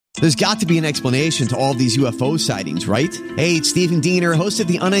There's got to be an explanation to all of these UFO sightings, right? Hey, it's Stephen Diener, host of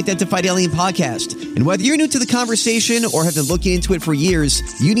the Unidentified Alien Podcast. And whether you're new to the conversation or have been looking into it for years,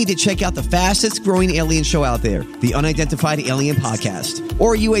 you need to check out the fastest growing alien show out there, the Unidentified Alien Podcast,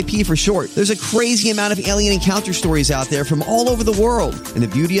 or UAP for short. There's a crazy amount of alien encounter stories out there from all over the world. And the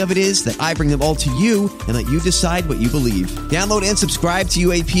beauty of it is that I bring them all to you and let you decide what you believe. Download and subscribe to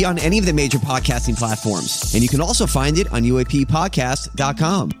UAP on any of the major podcasting platforms. And you can also find it on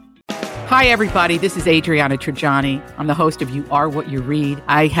UAPpodcast.com. Hi, everybody. This is Adriana Trajani. I'm the host of You Are What You Read.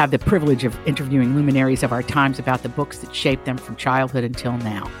 I have the privilege of interviewing luminaries of our times about the books that shaped them from childhood until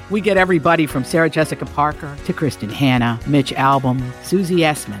now. We get everybody from Sarah Jessica Parker to Kristen Hanna, Mitch Albom, Susie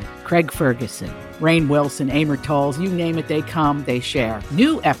Essman, Craig Ferguson, Rainn Wilson, Amor Tolls, you name it, they come, they share.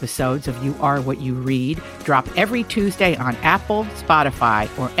 New episodes of You Are What You Read drop every Tuesday on Apple, Spotify,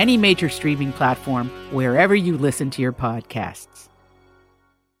 or any major streaming platform wherever you listen to your podcasts.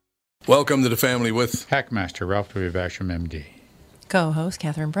 Welcome to the family with Hackmaster Ralph W. Basham, M.D. Co-host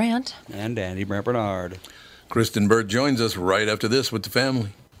Catherine Brandt. And Andy Brandt Bernard. Kristen Burt joins us right after this with the family.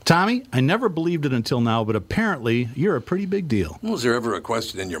 Tommy, I never believed it until now, but apparently you're a pretty big deal. Was there ever a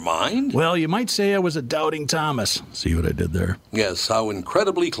question in your mind? Well, you might say I was a doubting Thomas. See what I did there? Yes, how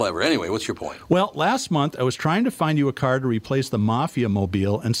incredibly clever. Anyway, what's your point? Well, last month I was trying to find you a car to replace the Mafia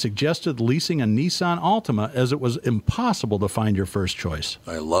Mobile and suggested leasing a Nissan Altima as it was impossible to find your first choice.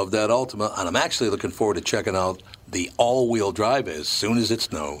 I love that Altima, and I'm actually looking forward to checking out the all-wheel drive as soon as it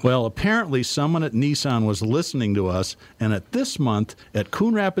snows. Well, apparently someone at Nissan was listening to us, and at this month, at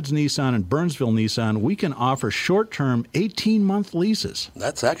Coon Rapids Nissan and Burnsville Nissan, we can offer short-term 18-month leases.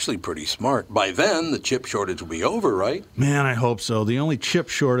 That's actually pretty smart. By then, the chip shortage will be over, right? Man, I hope so. The only chip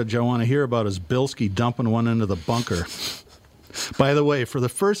shortage I want to hear about is Bilski dumping one into the bunker. By the way, for the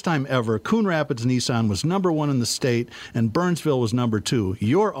first time ever, Coon Rapids Nissan was #1 in the state, and Burnsville was #2.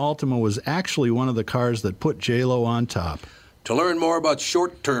 Your Altima was actually one of the cars that put J-Lo on top. To learn more about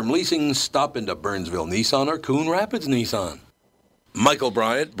short-term leasing, stop into Burnsville Nissan or Coon Rapids Nissan. Michael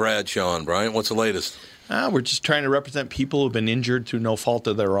Bryant, Bradshaw and Bryant, what's the latest? We're just trying to represent people who've been injured through no fault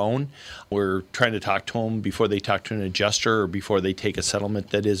of their own. We're trying to talk to them before they talk to an adjuster or before they take a settlement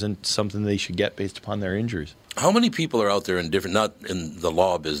that isn't something they should get based upon their injuries. How many people are out there in different, not in the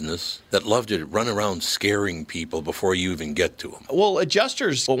law business, that love to run around scaring people before you even get to them? Well,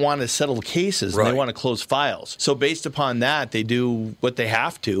 adjusters want to settle cases and they want to close files. So based upon that, they do what they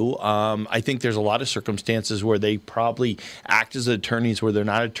have to. I think there's a lot of circumstances where they probably act as attorneys where they're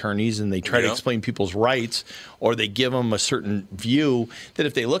not attorneys and they try to explain people's rights, or they give them a certain view that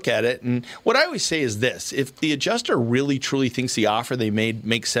if they look at it, and what I always say is this, if the adjuster really truly thinks the offer they made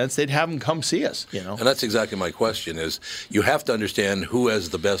makes sense, they'd have them come see us, you know. And that's exactly my question is, you have to understand who has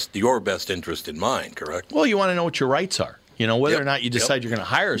your best interest in mind, correct? Well, you want to know what your rights are. You know, whether or not you decide you're going to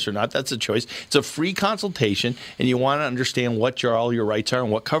hire us or not, that's a choice. It's a free consultation, and you want to understand what all your rights are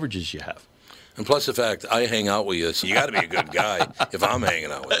and what coverages you have. And plus the fact I hang out with you, so you got to be a good guy if I'm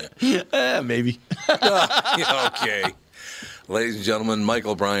hanging out with you. Maybe. Okay. Ladies and gentlemen,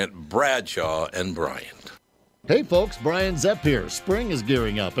 Michael Bryant, Bradshaw and Bryant. Hey folks, Brian Zepp here. Spring is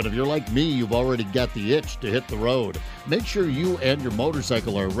gearing up, and if you're like me, you've already got the itch to hit the road. Make sure you and your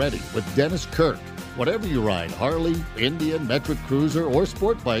motorcycle are ready with Dennis Kirk. Whatever you ride, Harley, Indian, Metric Cruiser, or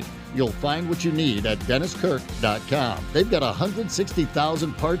Sport Bike, you'll find what you need at DennisKirk.com. They've got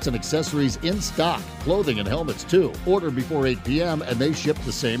 160,000 parts and accessories in stock, clothing and helmets too. Order before 8 p.m. and they ship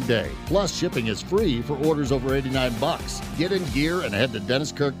the same day. Plus, shipping is free for orders over $89. Get in gear and head to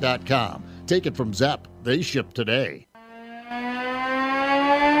DennisKirk.com. Take it from Zepp. They ship today.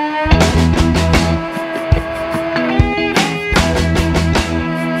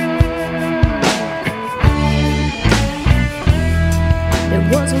 There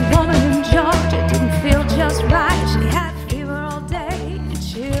was a woman in Georgia, didn't feel just right. She had fever all day.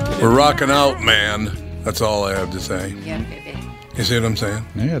 We're rocking out, man. That's all I have to say. Yeah, baby. You see what I'm saying?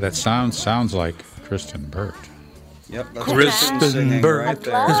 Yeah, that sounds like Kristen Burt. Yep, that's Kristen Burt right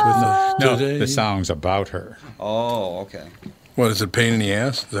there. is with us No, today. the song's about her. Oh, okay. What, is it pain in the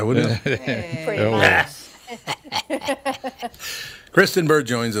ass? Is that what it is? Pretty much. Kristen Burt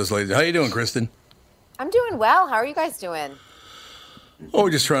joins us, ladies. How you doing, Kristen? I'm doing well. How are you guys doing? Oh,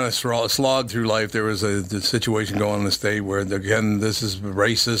 we're just trying to slog through life. There was the situation going on in the state where, again, this is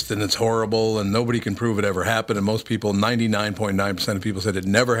racist and it's horrible and nobody can prove it ever happened. And most people, 99.9% of people said it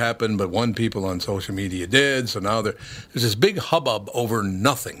never happened, but one people on social media did. So now there's this big hubbub over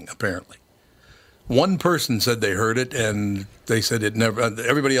nothing, apparently. One person said they heard it, and they said it never.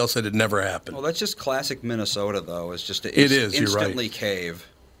 Everybody else said it never happened. Well, that's just classic Minnesota, though. It's just It is, you're right. instantly cave.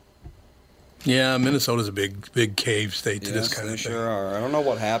 Yeah, Minnesota's a big cave state to this kind of thing. Sure are. I don't know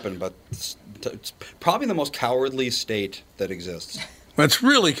what happened, but it's probably the most cowardly state that exists. That's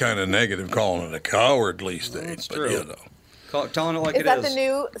really kind of negative calling it a cowardly state. That's but, true. You know. Telling it like Is it that is. the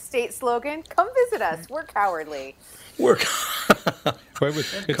new state slogan? Come visit us. We're cowardly.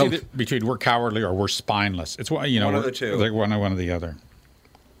 It's either between we're cowardly or we're spineless. It's one of the two. Like one or the other.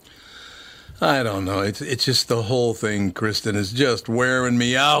 I don't know. It's just the whole thing, Kristen, is just wearing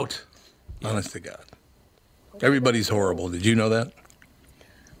me out. Honest to God. Everybody's horrible. Did you know that?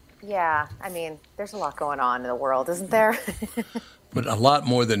 Yeah, I mean, there's a lot going on in the world, isn't there? But a lot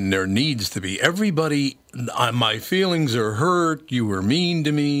more than there needs to be. Everybody, my feelings are hurt. You were mean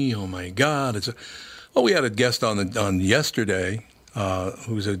to me. Oh my God! Well, we had a guest on yesterday,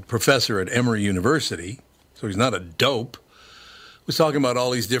 who's a professor at Emory University, so he's not a dope. Was talking about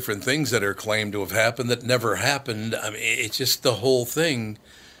all these different things that are claimed to have happened that never happened. I mean, it's just the whole thing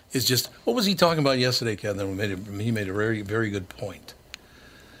is just. What was he talking about yesterday, Kevin? He made a very, very good point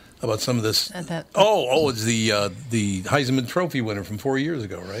about some of this. It's the Heisman Trophy winner from 4 years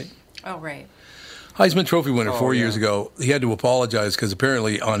ago, right? Oh, right. Heisman Trophy winner 4 years ago. He had to apologize because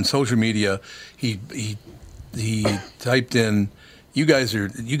apparently on social media he typed in, "You guys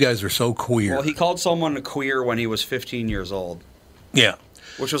are so queer." Well, he called someone queer when he was 15 years old. Yeah.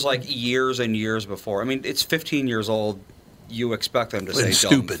 Which was like years and years before. I mean, it's 15 years old. You expect them to say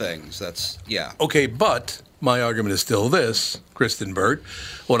dumb things. That's, yeah. Okay, but my argument is still this, Kristen Burt.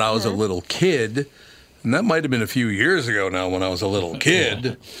 When I was a little kid, and that might have been a few years ago now when I was a little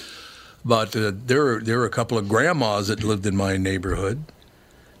kid, but there were a couple of grandmas that lived in my neighborhood,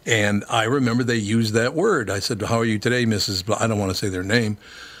 and I remember they used that word. I said, "How are you today, Mrs. Blah?" I don't want to say their name.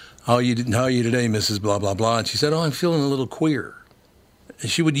 How are you today, Mrs. Blah, blah, blah? And she said, "Oh, I'm feeling a little queer."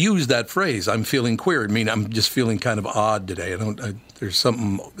 She would use that phrase, "I'm feeling queer." I mean, I'm just feeling kind of odd today. There's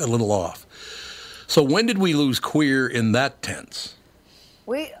something a little off. So when did we lose queer in that tense?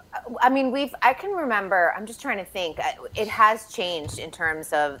 I can remember, I'm just trying to think. It has changed in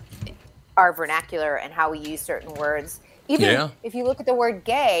terms of our vernacular and how we use certain words. Even if you look at the word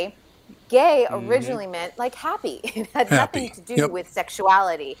gay originally meant like happy. It had nothing to do with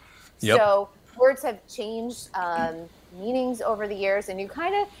sexuality. Yep. So words have changed meanings over the years, and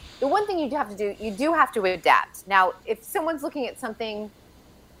the one thing you do have to adapt. Now, if someone's looking at something,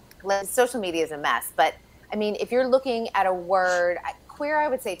 social media is a mess, but I mean, if you're looking at a word, queer, I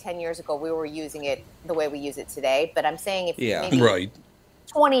would say 10 years ago, we were using it the way we use it today, but I'm saying maybe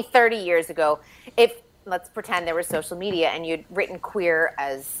 20, 30 years ago, let's pretend there was social media and you'd written queer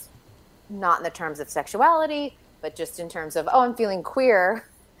as not in the terms of sexuality, but just in terms of, I'm feeling queer,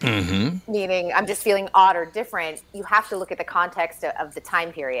 meaning I'm just feeling odd or different. You have to look at the context of the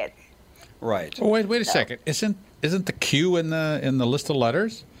time period. Right. Oh, wait a second. Isn't the Q in the list of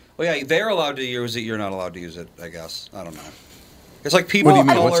letters? Well, yeah, they're allowed to use it. You're not allowed to use it, I guess. I don't know. It's like people. What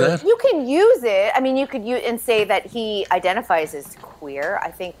do you mean? What's that? You can use it. I mean, you could use and say that he identifies as queer.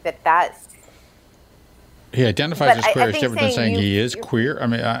 I think that. He identifies as queer is different than saying he is queer. I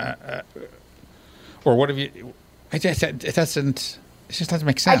mean, or what have you? It just doesn't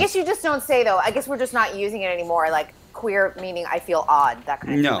make sense. I guess you just don't say though. I guess we're just not using it anymore. Like queer meaning I feel odd. That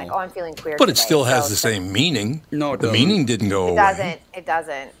kind of thing. Like, I'm feeling queer. But today. it still has the same meaning. No, it the doesn't. meaning didn't go away. It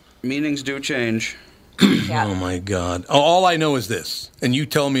doesn't. Meanings do change. Yeah. Oh my God! All I know is this, and you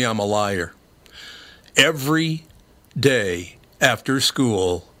tell me I'm a liar. Every day after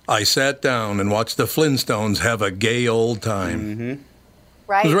school, I sat down and watched the Flintstones have a gay old time. Mm-hmm.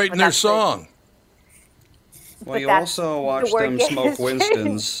 Right. It was right in their song. Well, you also watched them smoke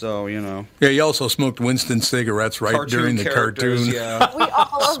Winstons, so, you know. Yeah, you also smoked Winston cigarettes during the cartoon. Yeah. We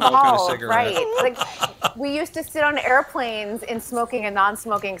all evolved, cigarette. right? Like, we used to sit on airplanes in smoking and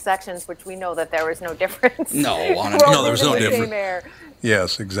non-smoking sections, which we know that there was no difference. No, there was no difference.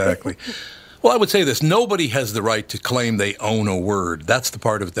 Yes, exactly. Well, I would say this. Nobody has the right to claim they own a word. That's the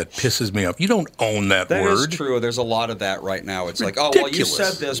part of it that pisses me off. You don't own that word. That is true. There's a lot of that right now. It's like, you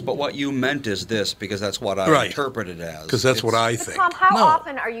said this, but what you meant is this because that's what I interpreted it as. Because that's what I think. Tom, how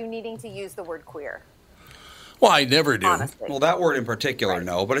often are you needing to use the word queer? Well, I never do. Honestly. Well, that word in particular,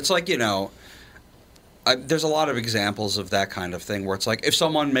 no. But it's like, there's a lot of examples of that kind of thing where it's like if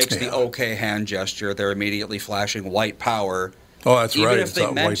someone makes the okay hand gesture, they're immediately flashing white power. Oh, that's right. Even if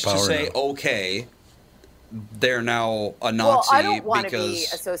they meant to say okay, they're now a Nazi. Well, I don't want to be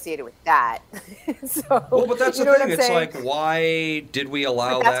associated with that. Well, but that's the thing. It's like, why did we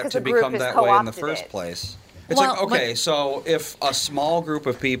allow that to become that way in the first place? It's like, okay, so if a small group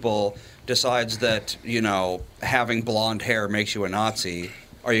of people decides that, having blonde hair makes you a Nazi,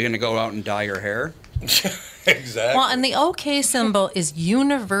 are you going to go out and dye your hair? Exactly. Well, and the OK symbol is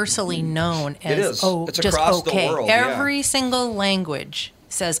universally known as it is. It's just across OK. the world. Every single language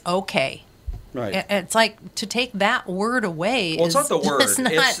says OK. Right. It's like to take that word away. Well, it's not the word.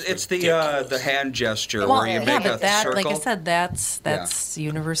 It's the hand gesture where you make a circle. Like I said, that's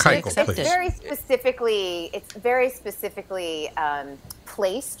universally accepted. It's very specifically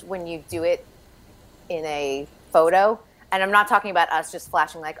placed when you do it in a photo. And I'm not talking about us just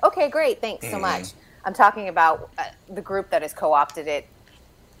flashing like, okay, great, thanks so much. I'm talking about the group that has co-opted it.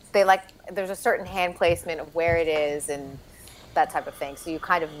 There's a certain hand placement of where it is and that type of thing. So you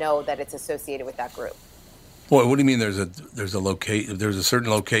kind of know that it's associated with that group. Well, what do you mean there's a certain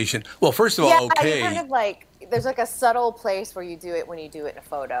location? Well, first of all, okay. Kind of like, there's like a subtle place where you do it when you do it in a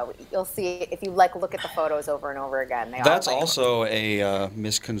photo. You'll see if you look at the photos over and over again. That's also a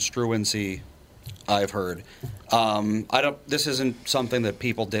misconstruency I've heard. This isn't something that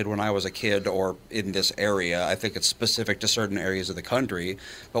people did when I was a kid or in this area. I think it's specific to certain areas of the country.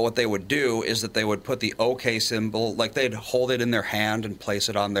 But what they would do is that they would put the OK symbol, like they'd hold it in their hand and place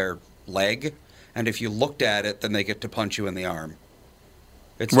it on their leg. And if you looked at it, then they get to punch you in the arm.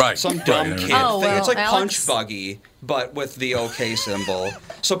 It's some dumb kid thing. Well, it's like Alex... Punch Buggy, but with the OK symbol.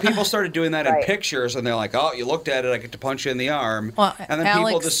 So people started doing that in pictures, and they're like, oh, you looked at it, I get to punch you in the arm. Well, and then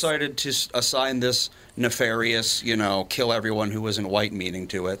people decided to assign this nefarious, kill everyone who isn't white meaning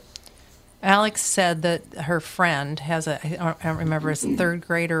to it. Alex said that her friend has I don't remember, it's a third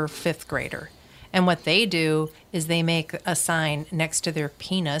grader or fifth grader. And what they do is they make a sign next to their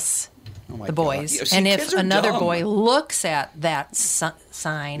penis, the boys. Yeah, see, and if another dumb. Boy looks at that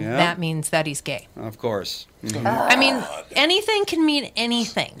sign, that means that he's gay. Of course. Mm-hmm. I mean, anything can mean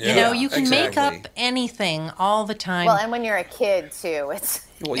anything. Yeah, you can make up anything all the time. Well, and when you're a kid, too,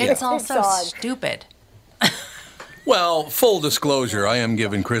 it's also stupid. Well, full disclosure, I am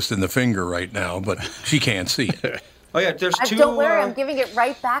giving Kristen the finger right now, but she can't see it. Oh, yeah, there's two... Don't worry, I'm giving it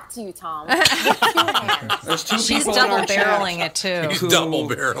right back to you, Tom. With 2 hands. There's two She's people double-barreling it, too. He's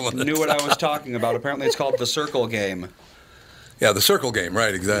double-barreling it. Knew what I was talking about. Apparently, it's called the circle game. Yeah, the circle game,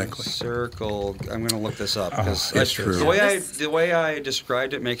 right, exactly. I'm going to look this up. Because it's true. The way I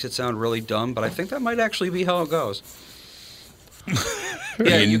described it makes it sound really dumb, but I think that might actually be how it goes.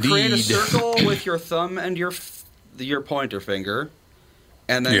 Yeah, you create a circle with your thumb and your pointer finger,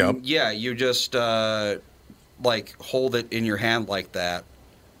 and then, you just... hold it in your hand like that,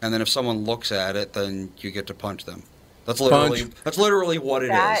 and then if someone looks at it, then you get to punch them. That's literally what it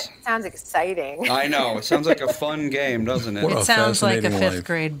is. That sounds exciting. I know. It sounds like a fun game, doesn't it? It sounds like a fifth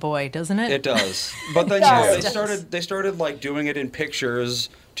grade boy, doesn't it? It does. But then they started doing it in pictures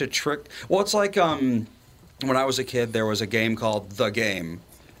to trick. Well, it's like when I was a kid, there was a game called The Game,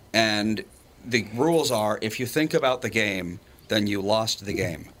 and the rules are if you think about the game, then you lost the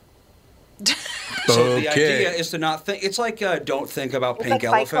game. So the idea is to not think. It's like don't think about pink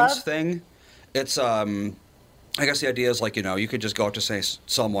elephants thing. It's I guess the idea is you could just go up to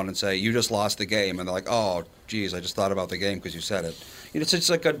someone and say you just lost the game, and they're like, oh, geez, I just thought about the game because you said it. It's just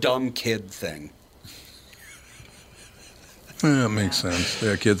like a dumb kid thing. Yeah, that makes sense.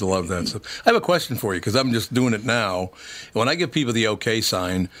 Yeah, kids love that stuff. I have a question for you because I'm just doing it now. When I give people the OK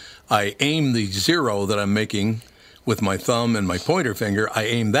sign, I aim the 0 that I'm making with my thumb and my pointer finger. I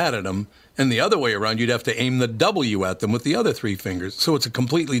aim that at them. And the other way around, you'd have to aim the W at them with the other 3 fingers. So it's a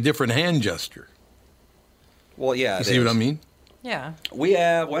completely different hand gesture. Well, yeah. You see what I mean? Yeah. We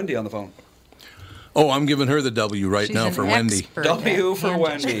have Wendy on the phone. Oh, I'm giving her the W now for Wendy. W for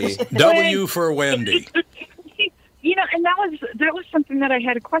Wendy. W for Wendy. And that was something that I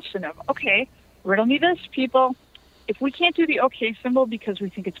had a question of. Okay, riddle me this, people. If we can't do the OK symbol because we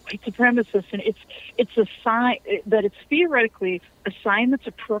think it's white supremacist and it's a sign that it's theoretically a sign that's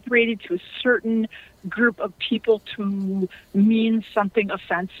appropriated to a certain group of people to mean something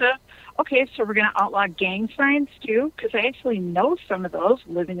offensive. Okay, so we're going to outlaw gang signs too, because I actually know some of those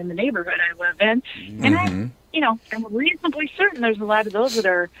living in the neighborhood I live in, and I'm reasonably certain there's a lot of those that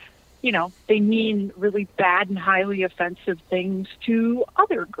are, they mean really bad and highly offensive things to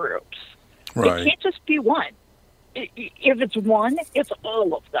other groups. Right. It can't just be one. If it's one, it's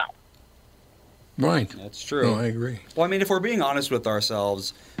all of them. Right. That's true. No, I agree. Well, I mean, if we're being honest with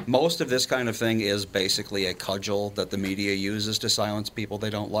ourselves, most of this kind of thing is basically a cudgel that the media uses to silence people they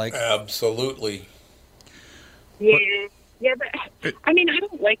don't like. Absolutely. Yeah, but I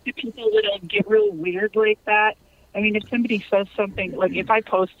don't like the people that get real weird like that. I mean, if somebody says something, like if I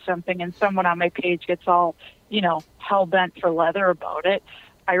post something and someone on my page gets all, hell-bent for leather about it,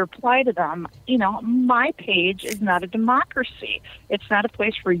 I reply to them, my page is not a democracy. It's not a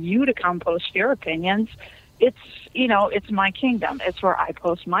place for you to come post your opinions. it's, it's my kingdom. It's where I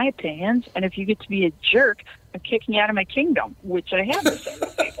post my opinions. And if you get to be a jerk, I'm kicking you out of my kingdom, which I have to say to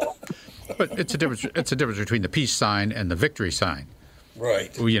people. But it's a difference. It's a difference between the peace sign and the victory sign.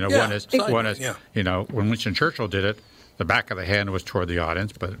 Right. One is when Winston Churchill did it, the back of the hand was toward the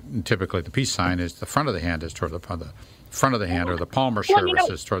audience, but typically the peace sign is the front of the hand is toward the front of the hand, or the palmar service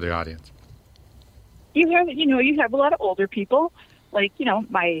is toward the audience. You have a lot of older people, like,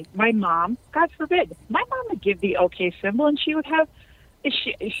 my mom, God forbid, my mom would give the okay symbol, and she would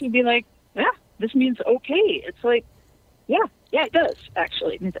she'd be like, yeah, this means okay. It's like, yeah, it does,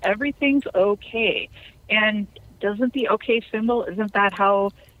 actually. It means everything's okay. And doesn't the okay symbol, isn't that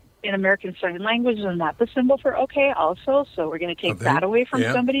how in American Sign Language, isn't that the symbol for okay also? So we're going to take that away from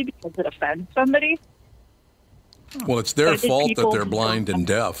somebody because it offends somebody? Well, it's their fault that they're blind and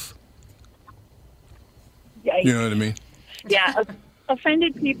deaf. Yeah, you know what I mean? Yeah,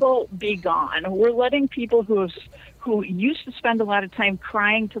 offended people, be gone. We're letting people who used to spend a lot of time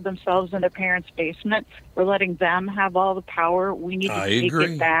crying to themselves in their parents' basement, we're letting them have all the power. We need to take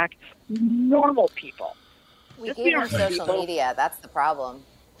it back. Normal people. We gave them social media. That's the problem.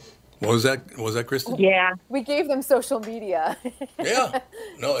 What was that, Kristen? Yeah. We gave them social media. Yeah.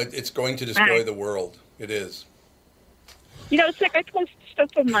 No, it's going to destroy the world. It is. It's like I post stuff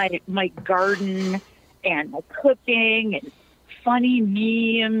on my garden and my cooking and funny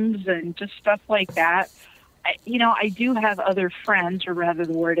memes and just stuff like that. I do have other friends, or rather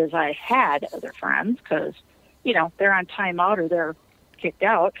the word is I had other friends, because, they're on timeout or they're kicked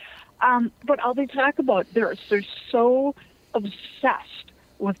out. But all they talk about, they're so obsessed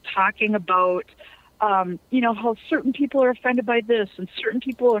with talking about, how certain people are offended by this and certain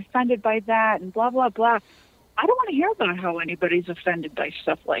people are offended by that and blah, blah, blah. I don't want to hear about how anybody's offended by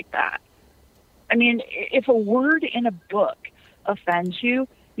stuff like that. I mean, if a word in a book offends you,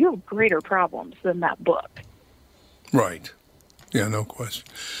 you have greater problems than that book. Right. Yeah, no question.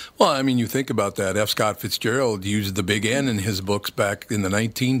 Well, I mean, you think about that. F. Scott Fitzgerald used the big N in his books back in the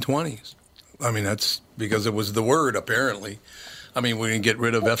 1920s. I mean, that's because it was the word, apparently. I mean, we're going to get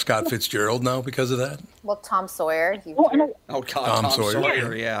rid of F. Scott Fitzgerald now because of that? Well, Tom Sawyer. Tom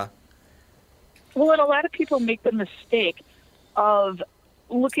Sawyer, yeah. Well, and a lot of people make the mistake of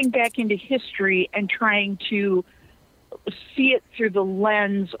looking back into history and trying to see it through the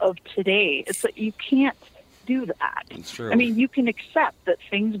lens of today. It's like you can't do that. That's true. I mean, you can accept that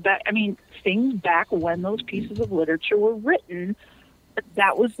things back when those pieces of literature were written,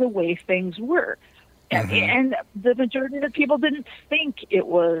 that was the way things were. Mm-hmm. And the majority of the people didn't think it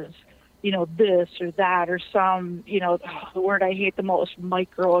was, this or that or some, the word I hate the most,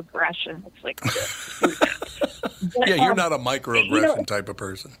 microaggression. It's like this. Yeah, you're not a microaggression type of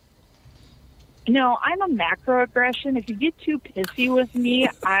person. No, I'm a macroaggression. If you get too pissy with me,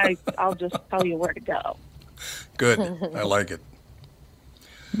 I'll just tell you where to go. Good. I like it.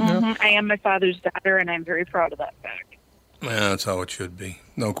 Mm-hmm. I am my father's daughter, and I'm very proud of that fact. Yeah, that's how it should be.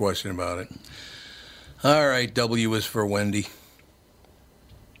 No question about it. All right, W is for Wendy.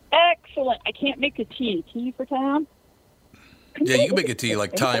 Excellent. I can't make a T. T for Tom? Yeah, you can make a T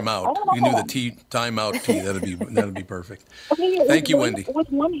like time out. You can do the T time out T. That'd be perfect. Okay, Thank you, Wendy.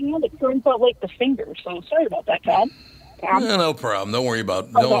 With one hand, it turns out like the finger. So sorry about that, Tom. No problem. Don't worry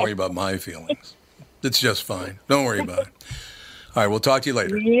about my feelings. It's just fine. Don't worry about it. All right, we'll talk to you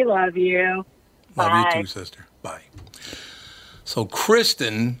later. We love you. Love you too, sister. Bye. So,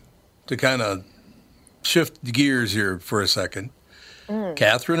 Kristen, to kind of shift gears here for a second,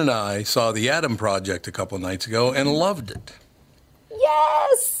 Catherine and I saw The Adam Project a couple of nights ago and loved it.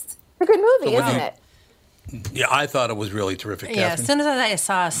 Yes! It's a good movie, isn't it? Yeah, I thought it was really terrific, Yeah, Catherine. as soon as I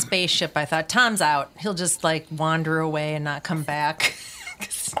saw a spaceship, I thought, Tom's out. He'll just, wander away and not come back.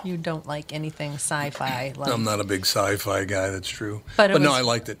 Because you don't like anything sci-fi. I'm not a big sci-fi guy, that's true. But no, I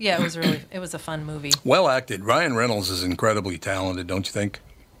liked it. Yeah, it was a fun movie. Well acted. Ryan Reynolds is incredibly talented, don't you think?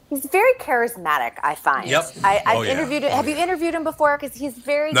 He's very charismatic, I find. Yep. I've interviewed him. Have you interviewed him before? Because he's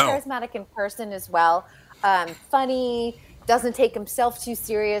very charismatic in person as well. Funny, doesn't take himself too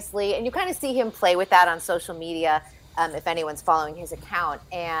seriously. And you kind of see him play with that on social media, if anyone's following his account.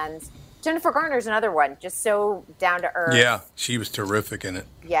 And Jennifer Garner's another one, just so down to earth. Yeah, she was terrific in it.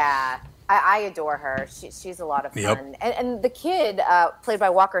 Yeah, I adore her. She's a lot of fun. And the kid, played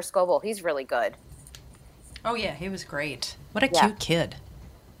by Walker Scobell, he's really good. Oh, yeah, he was great. What a cute kid.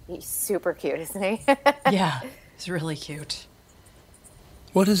 He's super cute, isn't he? Yeah, he's really cute.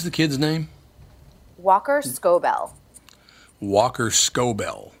 What is the kid's name? Walker Scobell. Walker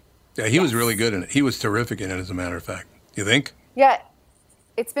Scobell. Yeah, he was really good in it. He was terrific in it, as a matter of fact. You think? Yeah.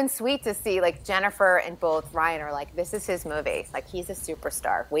 It's been sweet to see, like, Jennifer and both Ryan are like, this is his movie. Like, he's a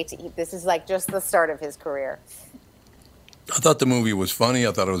superstar. This is like just the start of his career. I thought the movie was funny.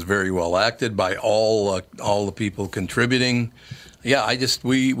 I thought it was very well acted by all the people contributing. Yeah,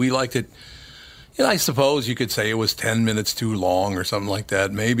 we liked it. You know, I suppose you could say it was 10 minutes too long or something like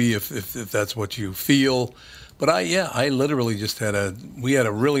that. Maybe if that's what you feel. But I literally just we had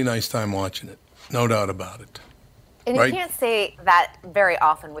a really nice time watching it. No doubt about it. And right? You can't say that very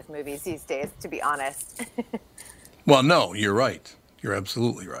often with movies these days, to be honest. Well, no, you're right. You're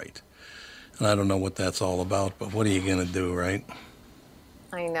absolutely right. And I don't know what that's all about, but what are you going to do, right?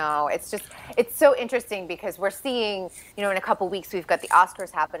 I know. It's so interesting because we're seeing, in a couple weeks, we've got the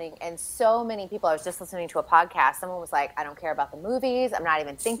Oscars happening, and so many people, I was just listening to a podcast, someone was like, I don't care about the movies, I'm not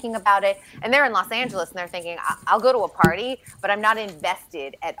even thinking about it. And they're in Los Angeles, and they're thinking, I'll go to a party, but I'm not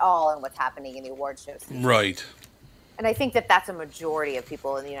invested at all in what's happening in the award shows. Right. And I think that that's a majority of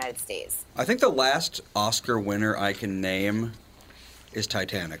people in the United States. I think the last Oscar winner I can name is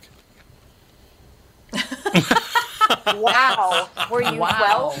Titanic. Wow. Were you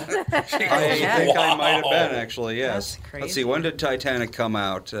 12? I think I might have been, actually, yes. That's crazy. Let's see, when did Titanic come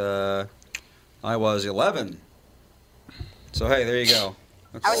out? I was 11. So, hey, there you go.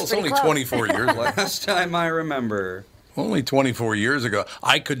 It's only 24 years ago. Last time I remember. Only 24 years ago.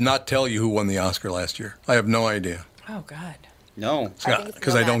 I could not tell you who won the Oscar last year. I have no idea. Oh, God. No.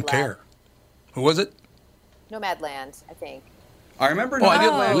 Because I don't care. Who was it? Nomadland, I think. I remember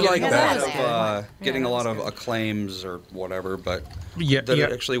getting a lot of acclaims or whatever, but did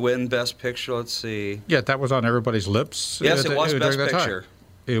it actually win Best Picture? Let's see. Yeah, that was on everybody's lips. Yes, it was Best Picture.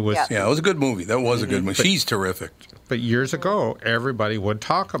 It was. Yeah, it was a good movie. That was a good movie. She's terrific. But years ago, everybody would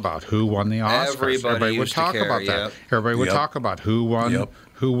talk about who won the Oscars. Everybody would talk about that. Yep. Everybody would talk about who won. Yep.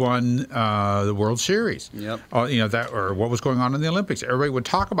 Who won the World Series? Yep. That or what was going on in the Olympics. Everybody would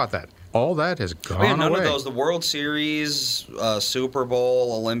talk about that. All that has gone away. None of those. The World Series, Super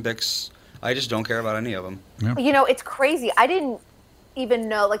Bowl, Olympics. I just don't care about any of them. Yeah. It's crazy. I didn't even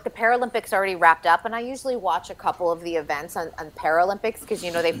know, like, the Paralympics already wrapped up, and I usually watch a couple of the events on Paralympics because,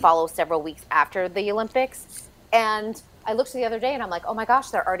 they follow several weeks after the Olympics. And I looked the other day, and I'm like, oh, my gosh,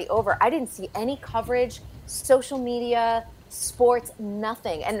 they're already over. I didn't see any coverage, social media, sports,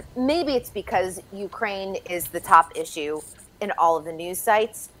 nothing. And maybe it's because Ukraine is the top issue in all of the news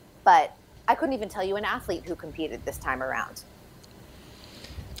sites, but I couldn't even tell you an athlete who competed this time around.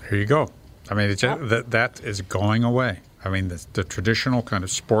 Here you go. I mean, that is going away. I mean, the traditional kind of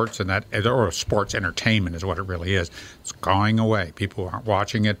sports or sports entertainment is what it really is. It's going away. People aren't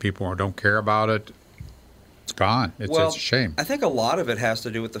watching it. People don't care about it. It's gone. It's a shame. I think a lot of it has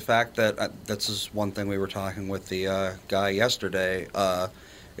to do with the fact that this is one thing we were talking with the guy yesterday,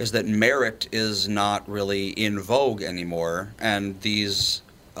 is that merit is not really in vogue anymore, and these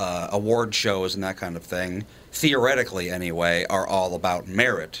award shows and that kind of thing, theoretically anyway, are all about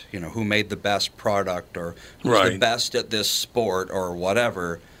merit. Who made the best product or who's the best at this sport or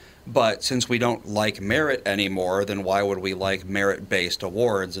whatever. But since we don't like merit anymore, then why would we like merit-based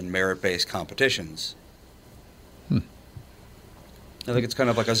awards and merit-based competitions? I think it's kind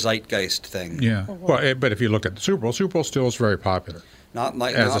of like a zeitgeist thing. Yeah. Mm-hmm. Well, but if you look at the Super Bowl still is very popular. Not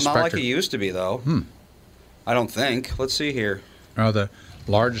like it used to be, though. I don't think. Let's see here. The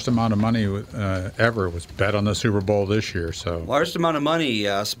largest amount of money ever was bet on the Super Bowl this year. So largest amount of money,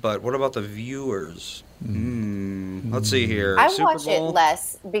 yes, but what about the viewers? Let's see here. I Super watch Bowl? it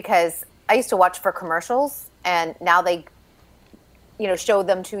less because I used to watch for commercials, and now they, show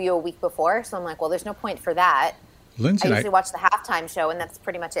them to you a week before. So I'm like, well, there's no point for that. Lindsay I usually watch the halftime show, and that's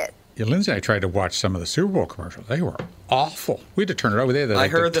pretty much it. Yeah, Lindsay and I tried to watch some of the Super Bowl commercials. They were awful. We had to turn it over there. I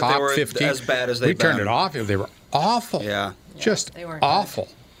heard the that top they were 15. as bad as they've We turned been. it off. They were awful. Yeah. Just they were awful.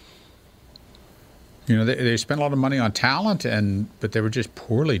 They spent a lot of money on talent, but they were just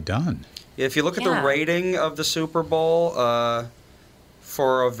poorly done. If you look at the rating of the Super Bowl,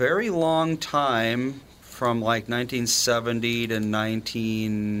 for a very long time, from like 1970 to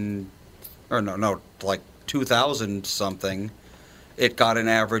 2000 something, it got an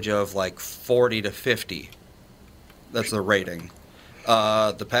average of like 40 to 50. That's the rating.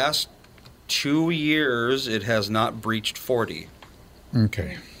 The past 2 years, it has not breached 40.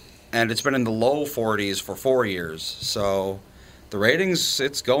 Okay. And it's been in the low 40s for 4 years. So the ratings,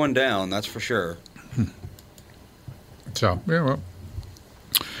 it's going down, that's for sure. So, yeah, well.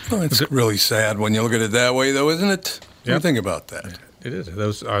 It's really sad when you look at it that way, though, isn't it? What do you think about that? It is.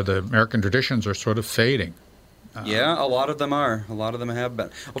 Those are the American traditions are sort of fading. Yeah, a lot of them are. A lot of them have been.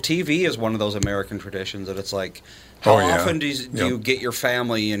 Well, TV is one of those American traditions that it's like, how often do you get your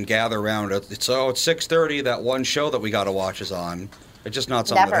family and gather around? It's 6:30, that one show that we got to watch is on. It's just not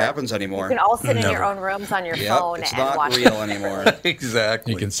something Never. that happens anymore. You can all sit in your own rooms on your phone it's and not watch real anymore.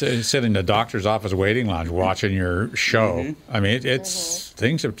 Exactly. You can sit in the doctor's office waiting lounge watching your show. I mean, it's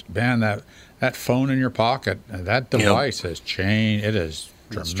things have, man, that phone in your pocket, that device has changed. It has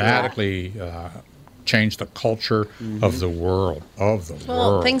dramatically changed the culture of the world.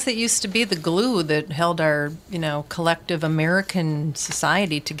 Well, things that used to be the glue that held our, collective American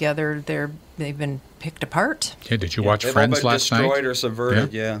society together, they've been picked apart. Yeah, did you watch They've Friends all been last night? destroyed or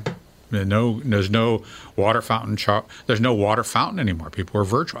subverted, yeah. There's no water fountain. There's no water fountain anymore. People are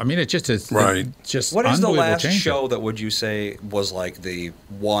virtual. I mean, it just is. Right. Just What is the unbelievable last change. show that would you say was like the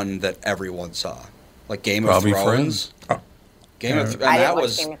one that everyone saw? Like Game Probably of Thrones? Friends. Game of Thrones. I didn't That watch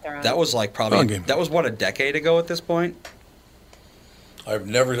was Game of Thrones. that was like Oh, probably Game of that was what, a decade ago at this point?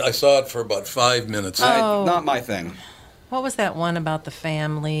 I saw it for about 5 minutes. Not my thing. What was that one about the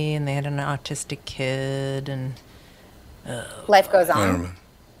family and they had an autistic kid and Life Goes I don't On. know.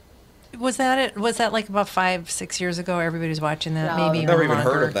 was that it? Was that like about 5-6 years ago? Everybody was watching that. No. Maybe I've never even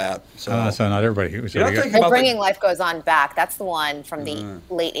longer. heard of that. So, So not everybody. So You're not you got- thinking They're about bringing Life Goes On back. That's the one from the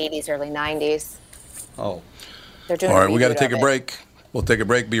late 80s, early 90s. Oh. They're doing All a right, we got to reboot take of a it. break. We'll take a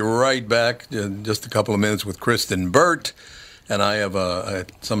break, be right back in just a couple of minutes with Kristen Burt. And I have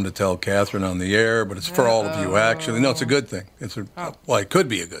something to tell Catherine on the air, but it's for all of you, actually. No, it's a good thing. Well, it could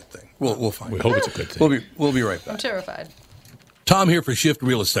be a good thing. We'll find out. We hope it's a good thing. We'll be right back. I'm terrified. Tom here for Shift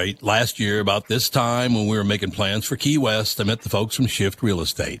Real Estate. Last year, about this time when we were making plans for Key West, I met the folks from Shift Real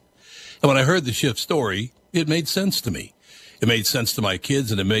Estate. And when I heard the Shift story, it made sense to me. It made sense to my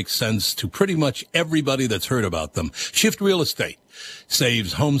kids, and it makes sense to pretty much everybody that's heard about them. Shift Real Estate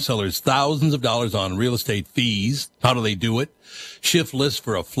saves home sellers thousands of dollars on real estate fees. How do they do it? Shift lists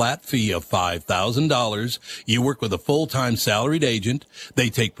for a flat fee of $5,000. You work with a full-time salaried agent. They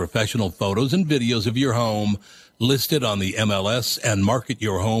take professional photos and videos of your home, list it on the MLS, and market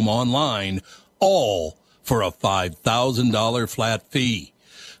your home online, all for a $5,000 flat fee.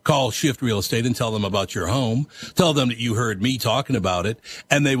 Call Shift Real Estate and tell them about your home. Tell them that you heard me talking about it,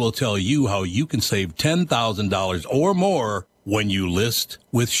 and they will tell you how you can save $10,000 or more when you list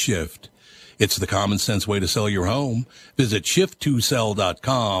with Shift. It's the common sense way to sell your home. Visit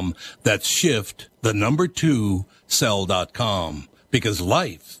shift2sell.com. That's shift, the number 2, sell.com. Because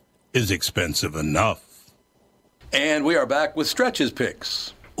life is expensive enough. And we are back with Stretch's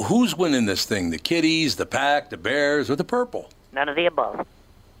picks. Who's winning this thing? The Kitties, the Pack, the Bears, or the Purple? None of the above.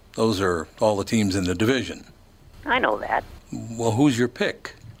 Those are all the teams in the division. I know that. Well, who's your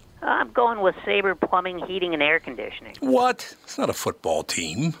pick? I'm going with Sabre Plumbing, Heating, and Air Conditioning. What? It's not a football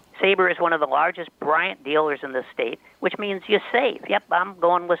team. Sabre is one of the largest Bryant dealers in the state, which means you save. Yep, I'm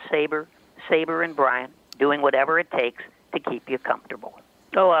going with Sabre and Bryant, doing whatever it takes to keep you comfortable.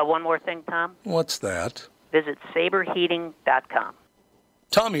 Oh, one more thing, Tom. What's that? Visit saberheating.com.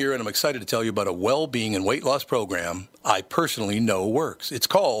 Tom here, and I'm excited to tell you about a well-being and weight loss program I personally know works. It's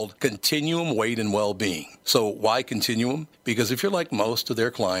called Continuum Weight and Well-Being. So why Continuum? Because if you're like most of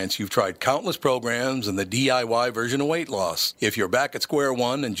their clients, you've tried countless programs and the DIY version of weight loss. If you're back at square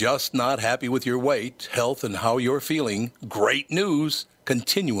one and just not happy with your weight, health, and how you're feeling, great news.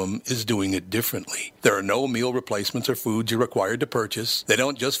 Continuum is doing it differently. There are no meal replacements or foods you're required to purchase. They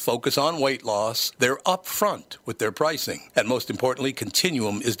don't just focus on weight loss. They're upfront with their pricing. And most importantly,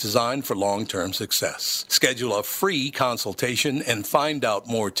 Continuum is designed for long-term success. Schedule a free consultation and find out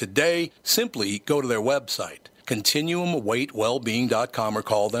more today. Simply go to their website, ContinuumWeightWellbeing.com, or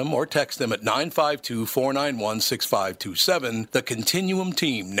call them or text them at 952-491-6527. The Continuum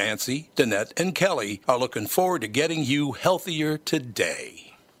team, Nancy, Danette, and Kelly, are looking forward to getting you healthier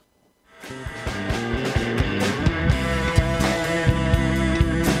today.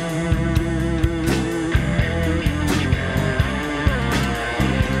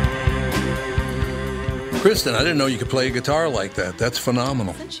 Kristen, I didn't know you could play a guitar like that. That's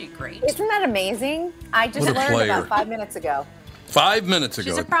phenomenal. Isn't she great? Isn't that amazing? I just What a learned player. about 5 minutes ago. 5 minutes ago.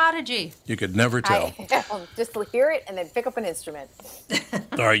 She's a prodigy. You could never tell. Just to hear it and then pick up an instrument.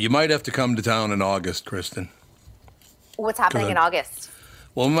 All right, you might have to come to town in August, Kristen. What's happening Good. in August?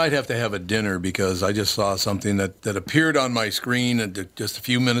 Well, we might have to have a dinner because I just saw something that appeared on my screen just a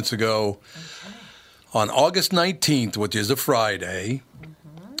few minutes ago. Okay. On August 19th, which is a Friday,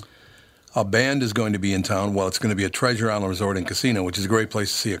 a band is going to be in town. Well, it's going to be at Treasure Island Resort and Casino, which is a great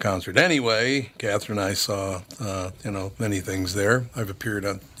place to see a concert. Anyway, Catherine and I saw, many things there. I've appeared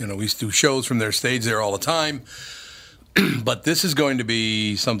on, we used to do shows from their stage there all the time. But this is going to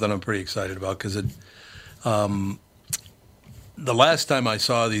be something I'm pretty excited about because the last time I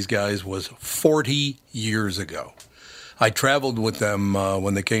saw these guys was 40 years ago. I traveled with them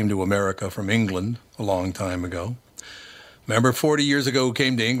when they came to America from England a long time ago. Remember 40 years ago who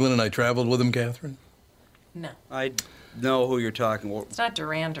came to England and I traveled with him, Catherine? No. I know who you're talking about. It's not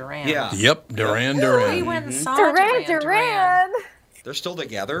Duran Duran. Yeah. Yep, Duran We Duran. went and saw Duran Duran. Duran. They're still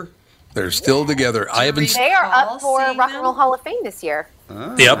together? They're still together. I haven't. They are up for Rock and Roll Hall of Fame this year.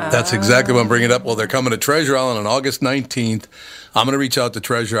 Yep, that's exactly what I'm bringing up. Well, they're coming to Treasure Island on August 19th. I'm going to reach out to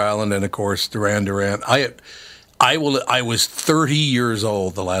Treasure Island and, of course, Duran Duran. I was 30 years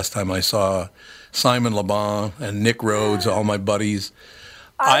old the last time I saw Simon Le Bon and Nick Rhodes, all my buddies.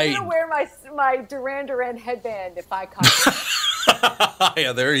 I'm going to wear my Duran Duran headband if I come.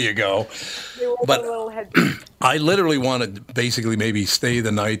 Yeah, there you go. They wear But the little headband. I literally wanted to basically maybe stay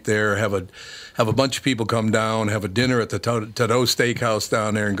the night there, have a bunch of people come down, have a dinner at the Tadeau Steakhouse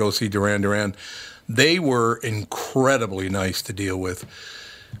down there, and go see Duran Duran. They were incredibly nice to deal with.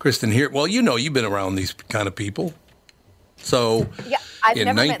 Kristen, here, well, you've been around these kind of people. So Yeah, I've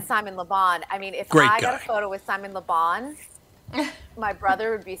never met Simon Le Bon. I mean, if Great I guy. got a photo with Simon Le Bon, my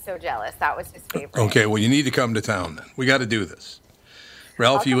brother would be so jealous. That was his favorite. Okay, well, you need to come to town then. We got to do this.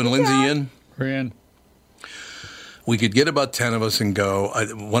 Ralph, you and Lindsay in? We're in. We could get about 10 of us and go.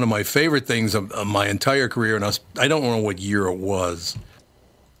 One of my favorite things of my entire career, and I don't know what year it was,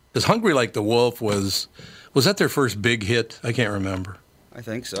 because Hungry Like the Wolf was that their first big hit? I can't remember. I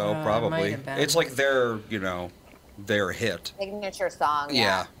think so, probably. It's like their hit. Signature song.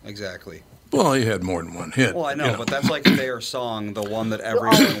 Yeah, exactly. Well, he had more than one hit. Well, I know, but that's like their song, the one that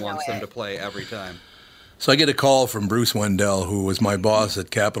everyone wants them to play every time. So I get a call from Bruce Wendell, who was my boss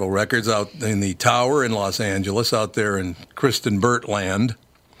at Capitol Records out in the Tower in Los Angeles, out there in Kristen Burt land.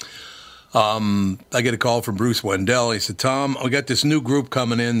 I get a call from Bruce Wendell. He said, Tom, we got this new group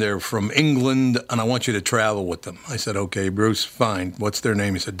coming in. They're from England, and I want you to travel with them. I said, okay, Bruce, fine. What's their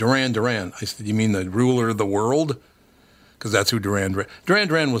name? He said, Duran Duran. I said, you mean the ruler of the world? Because that's who Duran Duran... Duran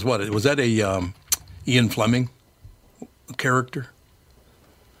Duran was what? Was that a Ian Fleming character?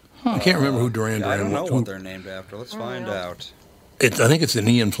 I can't remember who Duran Duran was. I don't know what they're named after. Let's find out. I think it's an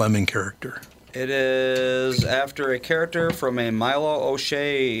Ian Fleming character. It is after a character from a Milo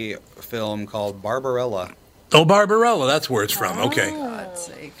O'Shea film called Barbarella. Oh, Barbarella, that's where it's from. Okay. God's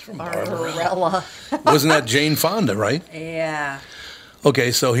sake. Barbarella. Wasn't that Jane Fonda, right? Yeah.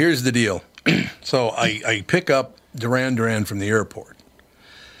 Okay, so here's the deal. So I pick up Duran Duran from the airport,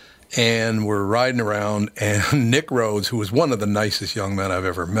 and we're riding around, and Nick Rhodes, who was one of the nicest young men I've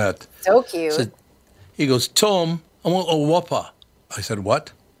ever met. So cute. He goes, Tom, I want a Whopper. I said,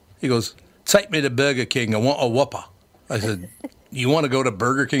 what? He goes, take me to Burger King. I want a Whopper. I said, you want to go to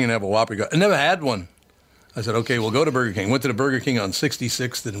Burger King and have a Whopper? He goes, I never had one. I said, okay, we'll go to Burger King. Went to the Burger King on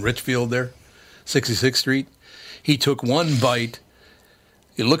 66th in Richfield there, 66th Street. He took one bite.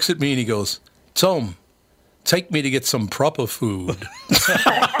 He looks at me and he goes, Tom, take me to get some proper food.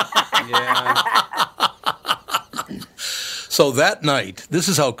 Yeah. So that night, this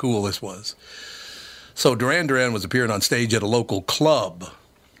is how cool this was. So Duran Duran was appearing on stage at a local club.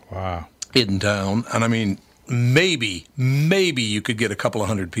 Wow. In town. And I mean, maybe you could get a couple of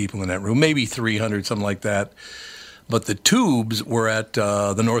hundred people in that room, maybe 300, something like that. But the Tubes were at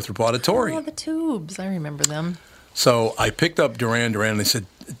the Northrop Auditorium. Oh, the Tubes. I remember them. So I picked up Duran Duran and they said,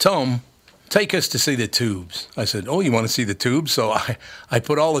 Tom, take us to see the Tubes. I said, oh, you want to see the Tubes? So I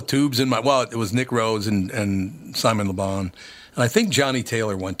put all the Tubes in well, it was Nick Rhodes and Simon Le Bon. And I think Johnny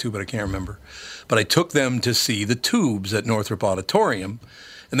Taylor went too, but I can't remember. But I took them to see the Tubes at Northrop Auditorium.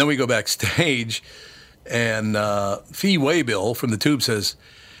 And then we go backstage, and Fee Waybill from the Tube says,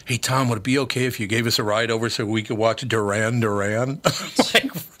 hey, Tom, would it be okay if you gave us a ride over so we could watch Duran Duran? Like,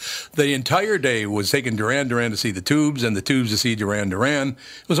 the entire day was taking Duran Duran to see the Tubes and the Tubes to see Duran Duran.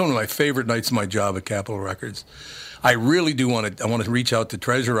 It was one of my favorite nights of my job at Capitol Records. I really do want to reach out to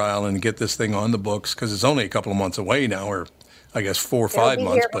Treasure Island and get this thing on the books because it's only a couple of months away now, or I guess 4 or 5 It'll be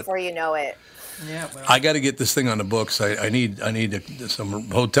months. here before you know it. Yeah, well. I got to get this thing on the books. I need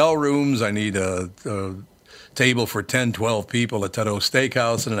some hotel rooms. I need a table for 10, 12 people at Tadeau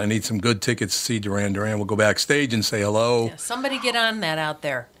Steakhouse, and I need some good tickets to see Duran Duran. We'll go backstage and say hello. Yeah, somebody get on that out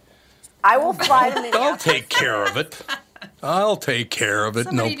there. I will fly to I'll take care of it. I'll take care of it.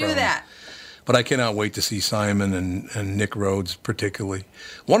 Somebody no problem. do that. But I cannot wait to see Simon and Nick Rhodes particularly.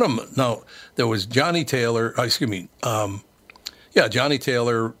 One of them, no, there was Johnny Taylor, Johnny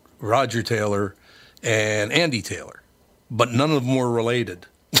Taylor, Roger Taylor, and Andy Taylor. But none of them were related.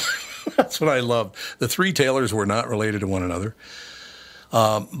 That's what I loved. The three Taylors were not related to one another.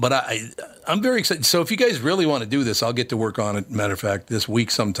 But I'm very excited. So if you guys really want to do this, I'll get to work on it, matter of fact, this week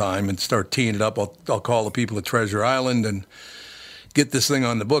sometime and start teeing it up. I'll call the people at Treasure Island and get this thing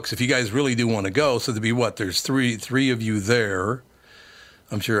on the books. If you guys really do want to go, so there'd be there's three of you there.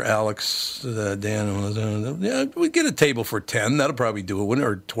 I'm sure Alex, Dan, yeah, we get a table for 10. That'll probably do it, wouldn't it?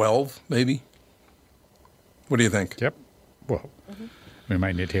 Or 12, maybe. What do you think? Yep. Well, we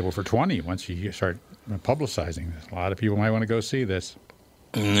might need a table for 20 once you start publicizing this. A lot of people might want to go see this.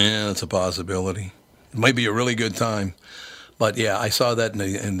 Yeah, that's a possibility. It might be a really good time. But, yeah, I saw that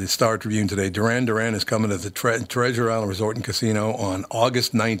in the Star Tribune today. Duran Duran is coming to the Treasure Island Resort and Casino on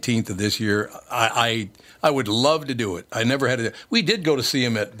August 19th of this year. I would love to do it. I never had it. We did go to see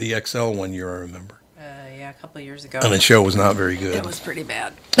him at the XL one year, I remember. Yeah, a couple of years ago. And the show was not very good. It was pretty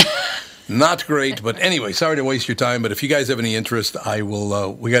bad. Not great, but anyway, sorry to waste your time. But if you guys have any interest, I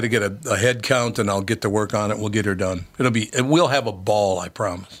will. We got to get a head count, and I'll get to work on it. We'll get her done. We'll have a ball, I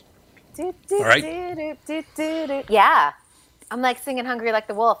promise. All right. Yeah, I'm like singing "Hungry Like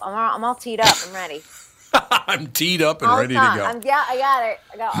the Wolf." I'm all teed up. I'm ready. I'm teed up and ready to go. I got it.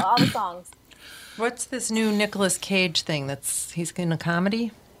 I got all the songs. What's this new Nicolas Cage thing? He's in a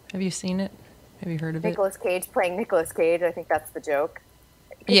comedy. Have you seen it? Have you heard of Nicolas Cage playing Nicolas Cage. I think that's the joke.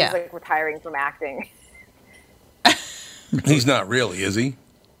 Yeah. He's like retiring from acting. He's not really, is he?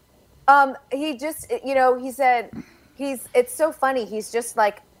 He just, he said it's so funny. He's just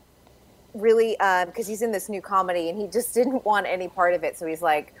like really, because he's in this new comedy and he just didn't want any part of it. So he's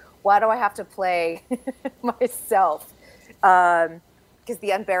like, why do I have to play myself? Because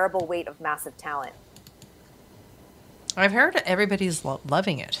the unbearable weight of massive talent. I've heard everybody's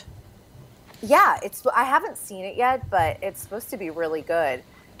loving it. Yeah, I haven't seen it yet, but it's supposed to be really good.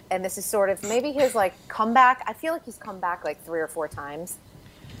 And this is sort of maybe his like comeback. I feel like he's come back like 3 or 4 times.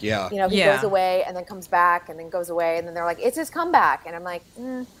 Yeah. He goes away and then comes back and then goes away and then they're like, it's his comeback. And I'm like,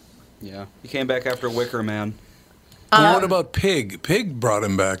 Yeah, he came back after Wicker Man. Well, what about Pig? Pig brought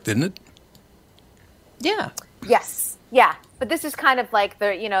him back, didn't it? Yeah. Yes. Yeah. But this is kind of like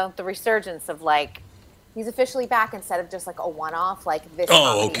the resurgence of like, he's officially back instead of just like a one-off. Like this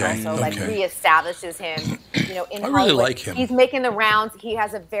also like reestablishes him. In I really Hollywood. like him. He's making the rounds. He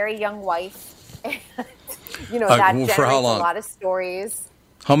has a very young wife. And, that generates for how long? A lot of stories.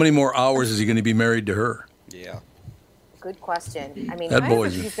 How many more hours is he going to be married to her? Yeah. Good question. I mean, That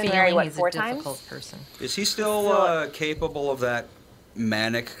boy's he's been married, 4 times? Difficult person. Is he still capable of that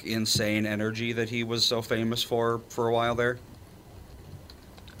manic, insane energy that he was so famous for a while there?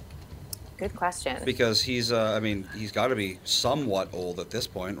 Good question. Because he's got to be somewhat old at this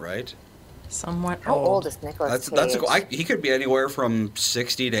point, right? Somewhat How old is Nicolas Cage? He could be anywhere from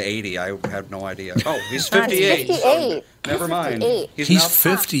 60 to 80. I have no idea. Oh, he's 58. 58. Never mind. 58. He's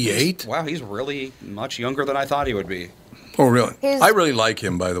 58? Wow, he's really much younger than I thought he would be. Oh, really? I really like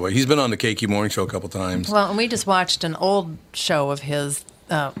him, by the way. He's been on the KQ Morning Show a couple times. Well, and we just watched an old show of his.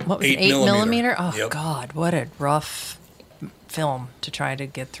 What was it? 8 millimeter? Oh, Yep. God, what a rough film to try to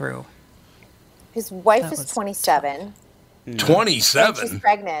get through. His wife is 27.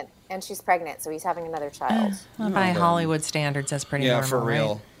 27? And she's pregnant, so he's having another child. By Hollywood standards, that's pretty normal. Yeah, for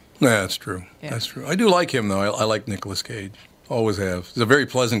real. Right? Yeah, that's true. Yeah. That's true. I do like him, though. I like Nicolas Cage. Always have. He's a very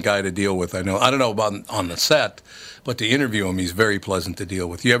pleasant guy to deal with. I don't know about on the set, but to interview him, he's very pleasant to deal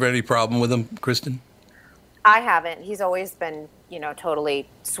with. You have any problem with him, Kristen? I haven't. He's always been, totally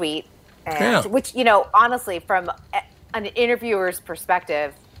sweet. And, which, honestly, from an interviewer's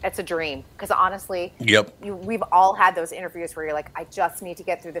perspective, it's a dream. Because honestly, we've all had those interviews where you're like, I just need to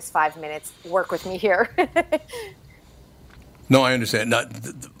get through this 5 minutes. Work with me here. No, I understand.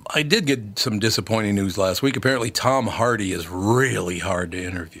 I did get some disappointing news last week. Apparently, Tom Hardy is really hard to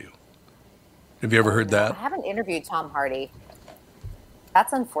interview. Have you ever heard that? I haven't interviewed Tom Hardy.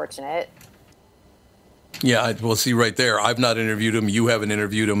 That's unfortunate. Yeah, well, see right there. I've not interviewed him. You haven't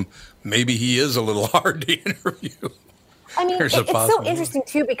interviewed him. Maybe he is a little hard to interview. I mean, it's so interesting,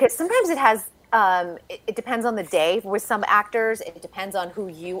 too, because sometimes it has it depends on the day. With some actors, it depends on who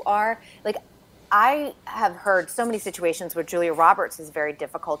you are. Like, I have heard so many situations where Julia Roberts is very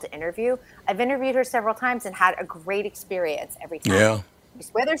difficult to interview. I've interviewed her several times and had a great experience every time. Yeah.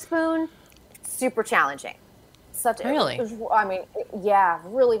 Reese Witherspoon, super challenging. Really?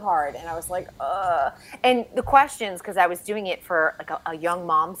 Really hard. And I was like, ugh. And the questions, because I was doing it for like a young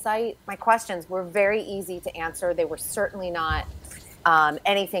mom site, my questions were very easy to answer. They were certainly not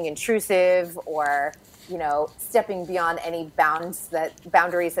anything intrusive or, stepping beyond any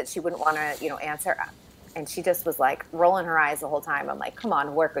boundaries that she wouldn't want to, answer. And she just was like rolling her eyes the whole time. I'm like, come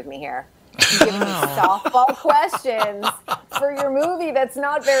on, work with me here. You're giving me softball questions for your movie that's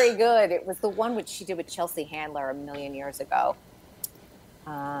not very good. It was the one which she did with Chelsea Handler a million years ago.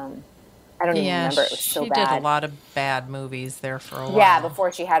 I don't even remember. It was so bad. She did a lot of bad movies there for a while. Yeah,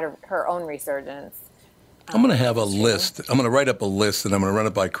 before she had her own resurgence. I'm going to have a list. I'm going to write up a list, and I'm going to run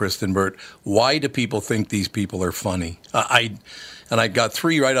it by Kristen Burt. Why do people think these people are funny? I got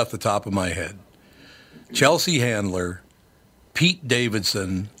 3 right off the top of my head. Chelsea Handler, Pete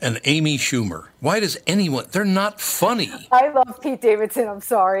Davidson, and Amy Schumer. Why does anyone... They're not funny. I love Pete Davidson. I'm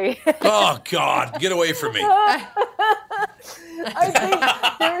sorry. Oh, God. Get away from me. I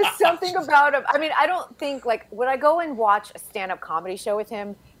think there's something about him. I mean, I don't think, like, would I go and watch a stand-up comedy show with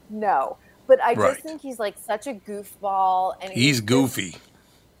him? No. But I just think he's, like, such a goofball. And he's goofy.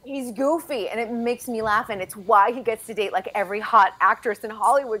 He's goofy, and it makes me laugh, and it's why he gets to date, like, every hot actress in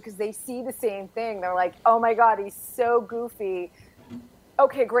Hollywood, because they see the same thing. They're like, oh, my God, he's so goofy.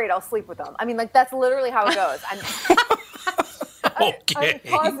 Okay, great, I'll sleep with him. I mean, like, that's literally how it goes. I'm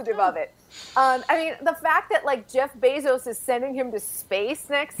positive of it. I mean, the fact that, like, Jeff Bezos is sending him to space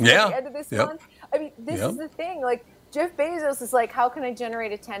next at the end of this month. I mean, this is the thing. Like, Jeff Bezos is like, how can I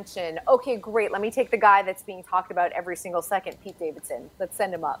generate attention? Okay, great. Let me take the guy that's being talked about every single second, Pete Davidson. Let's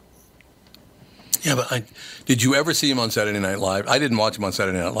send him up. Yeah, but did you ever see him on Saturday Night Live? I didn't watch him on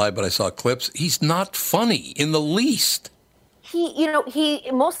Saturday Night Live, but I saw clips. He's not funny in the least. He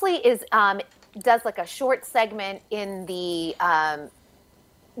mostly is does like a short segment in the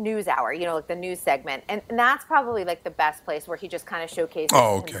news hour, like the news segment. And that's probably like the best place where he just kind of showcases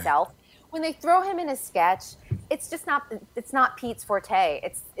himself. When they throw him in a sketch, it's not Pete's forte.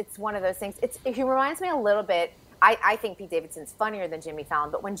 It's one of those things. He reminds me a little bit. I think Pete Davidson's funnier than Jimmy Fallon,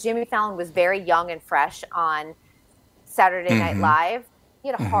 but when Jimmy Fallon was very young and fresh on Saturday Night Live, he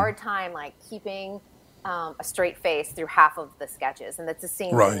had a hard time like keeping a straight face through half of the sketches, and that's the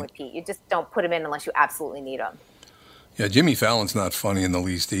same thing with Pete. You just don't put him in unless you absolutely need him. Yeah, Jimmy Fallon's not funny in the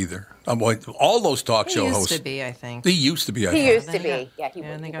least either. All those talk show hosts. He used to be, I think. He used to be, I think. He used to be. Yeah, he was.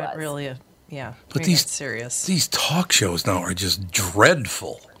 And they got really, but these serious. These talk shows now are just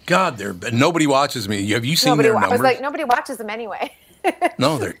dreadful. God, nobody watches me. Have you seen their numbers? I was like, nobody watches them anyway.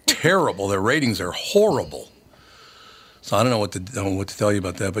 No, they're terrible. Their ratings are horrible. So I don't know what to tell you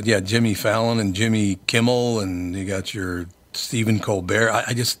about that. But yeah, Jimmy Fallon and Jimmy Kimmel, and you got your Stephen Colbert.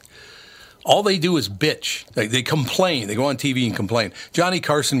 All they do is bitch. They complain. They go on TV and complain. Johnny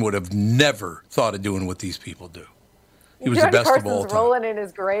Carson would have never thought of doing what these people do. He was the best of all time. Carson's rolling in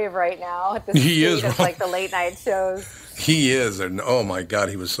his grave right now at the he is of like the late night shows. He is, and oh my God,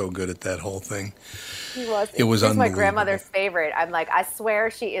 he was so good at that whole thing. He was. It was unbelievable. My grandmother's favorite. I'm like, I swear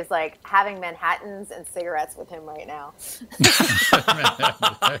she is like having Manhattans and cigarettes with him right now.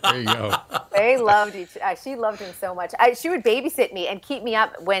 There you go. They loved she loved him so much. She would babysit me and keep me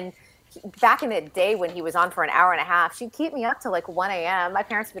up back in the day when he was on for an hour and a half, she'd keep me up till like 1 a.m. My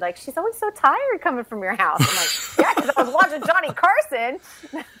parents would be like, she's always so tired coming from your house. I'm like, yeah, because I was watching Johnny Carson.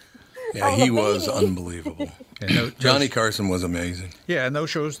 Yeah, he was unbelievable. Johnny Carson was amazing. Yeah, and those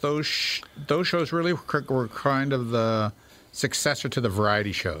shows really were kind of the successor to the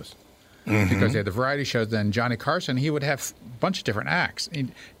variety shows. Because they had the variety shows, then Johnny Carson, he would have a bunch of different acts. He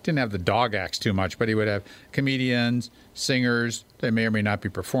didn't have the dog acts too much, but he would have comedians, singers, they may or may not be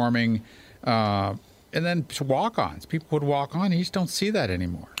performing, and then walk-ons. People would walk on. You just don't see that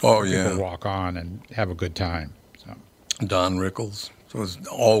anymore. Oh, yeah. People walk on and have a good time. So. Don Rickles was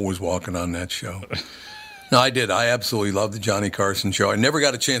always walking on that show. No, I did. I absolutely loved the Johnny Carson show. I never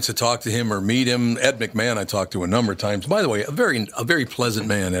got a chance to talk to him or meet him. Ed McMahon I talked to a number of times. By the way, a very pleasant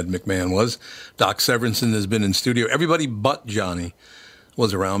man Ed McMahon was. Doc Severinsen has been in studio. Everybody but Johnny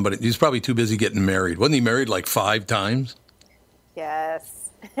was around, but he's probably too busy getting married. Wasn't he married like 5 times? Yes.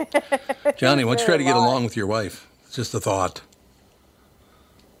 Johnny, why don't you try to get along with your wife? It's just a thought.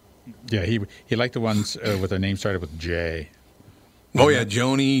 Yeah, he liked the ones with their name started with J. Oh, yeah,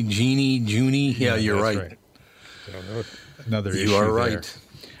 Joni, Jeannie, Junie. Yeah, you're right. So another issue. You are right.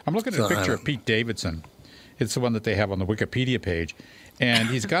 There. I'm looking at a picture of Pete Davidson. It's the one that they have on the Wikipedia page, and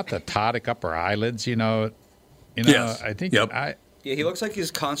he's got the ptotic upper eyelids. Yes. I think. Yep. Yeah, he looks like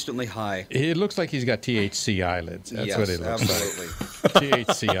he's constantly high. It looks like he's got THC eyelids. That's what it looks absolutely. like.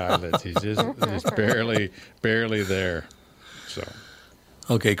 THC eyelids. He's just barely there. So.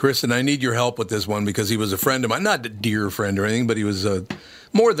 Okay, Kristen, I need your help with this one because he was a friend of mine. Not a dear friend or anything, but he was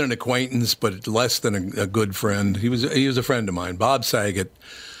more than an acquaintance, but less than a good friend. He was a friend of mine. Bob Saget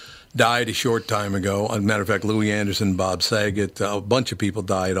died a short time ago. As a matter of fact, Louis Anderson, Bob Saget, a bunch of people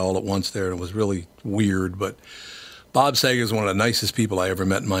died all at once there. It was really weird, but Bob Saget is one of the nicest people I ever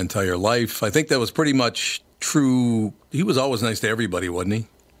met in my entire life. I think that was pretty much true. He was always nice to everybody, wasn't he?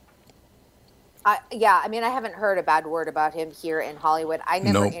 Yeah, I mean, I haven't heard a bad word about him here in Hollywood. I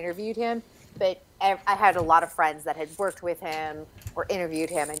never interviewed him, but I had a lot of friends that had worked with him or interviewed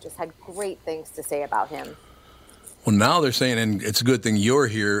him and just had great things to say about him. Well, now they're saying, and it's a good thing you're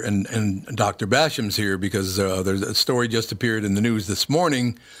here and Dr. Basham's here, because there's a story just appeared in the news this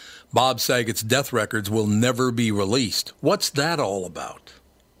morning. Bob Saget's death records will never be released. What's that all about?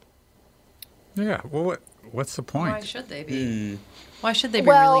 Yeah, well, what's the point? Why should they be? Why should they be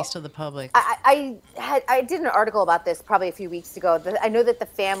released to the public? I did an article about this probably a few weeks ago. I know that the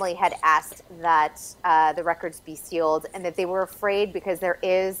family had asked that the records be sealed, and that they were afraid because there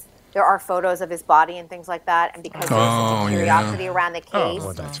are photos of his body and things like that, and because there was such a curiosity around the case,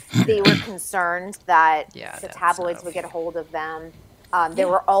 they were concerned that the tabloids would get a hold of them. There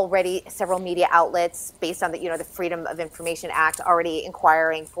were already several media outlets, based on the Freedom of Information Act, already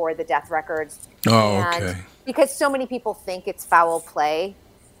inquiring for the death records. Because so many people think it's foul play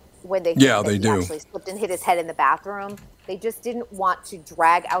when they think that he actually slipped and hit his head in the bathroom. They just didn't want to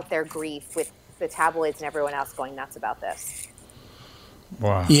drag out their grief with the tabloids and everyone else going nuts about this.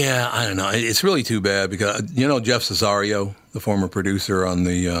 Wow. Yeah, I don't know. It's really too bad, because Jeff Cesario, the former producer on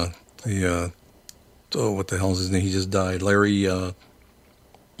the what the hell is his name? He just died. Larry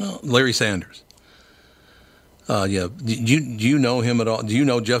Sanders. Do you know him at all? Do you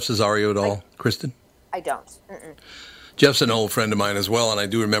know Jeff Cesario at all, Kristen? I don't. Mm-mm. Jeff's an old friend of mine as well, and I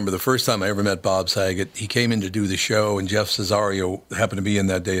do remember the first time I ever met Bob Saget. He came in to do the show, and Jeff Cesario happened to be in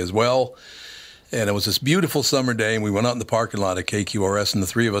that day as well. And it was this beautiful summer day, and we went out in the parking lot at KQRS, and the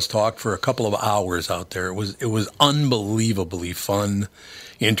three of us talked for a couple of hours out there. It was unbelievably fun,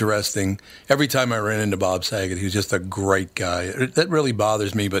 interesting. Every time I ran into Bob Saget, he was just a great guy. That really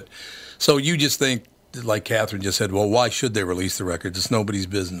bothers me. But so you just think, like Catherine just said, well, why should they release the records? It's nobody's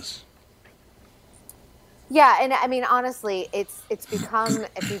business. Yeah, and I mean, honestly, it's become,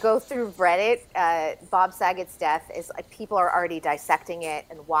 if you go through Reddit, Bob Saget's death is like, people are already dissecting it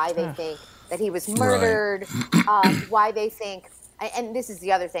and why they think that he was murdered, why they think, and this is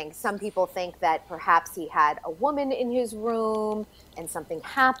the other thing, some people think that perhaps he had a woman in his room and something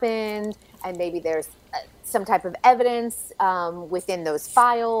happened, and maybe there's some type of evidence within those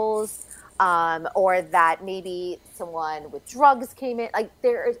files, or that maybe someone with drugs came in. Like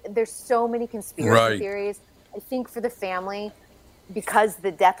there's so many conspiracy theories. I think for the family, because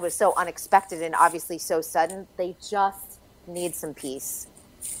the death was so unexpected and obviously so sudden, they just need some peace.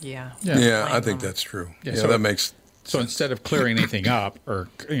 Yeah, I think that's true. Yeah, so that makes. So instead of clearing anything up or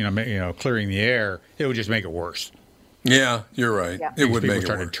clearing the air, it would just make it worse. Yeah, you're right. Yeah. It would make it worse. People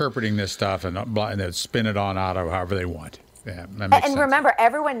start interpreting this stuff and then spin it on out of however they want. Yeah, that makes sense. And remember,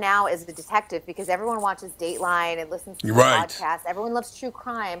 everyone now is a detective because everyone watches Dateline and listens to podcasts. Everyone loves true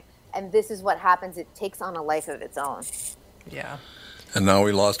crime, and this is what happens. It takes on a life of its own. Yeah. And now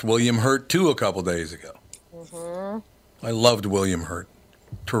we lost William Hurt, too, a couple days ago. Mm-hmm. I loved William Hurt.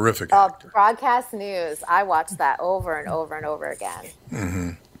 Terrific actor. Broadcast news. I watched that over and over and over again. Mm-hmm.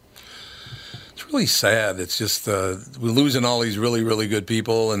 It's really sad. It's just we're losing all these really, really good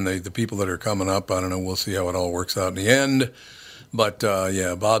people, and the people that are coming up, I don't know, we'll see how it all works out in the end. But,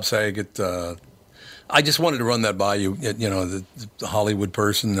 Bob Saget, I just wanted to run that by you, the Hollywood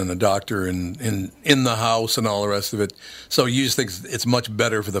person and a doctor in the house and all the rest of it. So you just think it's much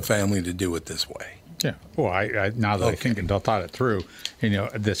better for the family to do it this way? Yeah. Well, I now that I think and thought it through,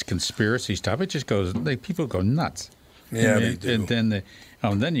 this conspiracy stuff, it just goes. People go nuts. Yeah, they do.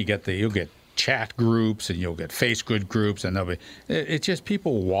 And then you'll get chat groups and you'll get face good groups, and it's just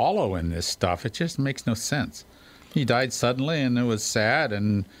people wallow in this stuff. It just makes no sense. He died suddenly, and it was sad,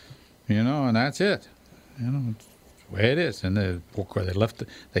 and and that's it. It's the way it is. And the book where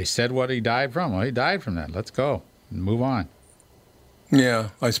they said what he died from. Well, he died from that. Let's go and move on. Yeah,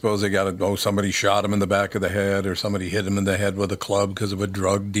 I suppose they got to somebody shot him in the back of the head, or somebody hit him in the head with a club because of a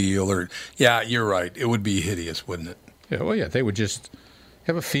drug deal, yeah, you're right. It would be hideous, wouldn't it? Yeah, well, yeah, they would just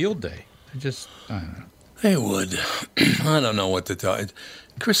have a field day. I don't know. They would. I don't know what to tell you.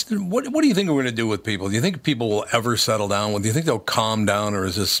 Kristen, what do you think we're going to do with people? Do you think people will ever settle down? Do you think they'll calm down, or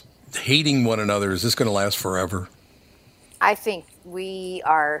is this hating one another, is this going to last forever? I think we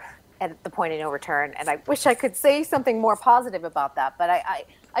are at the point of no return, and I wish I could say something more positive about that, but I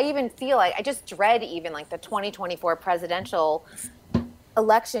even feel like I just dread even like the 2024 presidential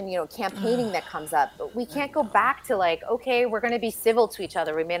election, campaigning that comes up. But we can't go back to okay, we're going to be civil to each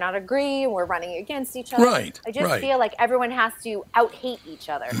other. We may not agree, and we're running against each other. Right. I just feel like everyone has to out-hate each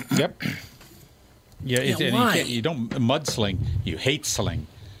other. Yep. Yeah, you don't mudsling, you hate sling.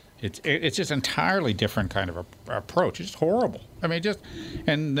 It's just entirely different kind of approach. It's horrible. I mean,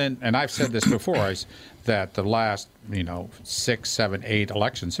 and I've said this before, that the last 6, 7, 8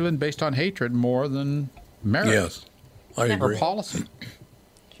 elections have been based on hatred more than merit. Yes, I agree. Or policy.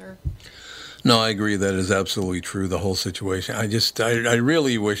 Sure. No, I agree. That is absolutely true, the whole situation. I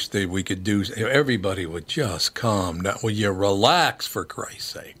really wish that we could do, everybody would just calm down. Would you relax, for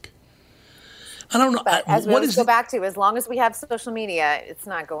Christ's sake? I don't know. But as we always go back to, as long as we have social media, it's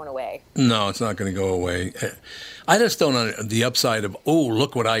not going away. No, it's not going to go away. I just don't the upside of, oh,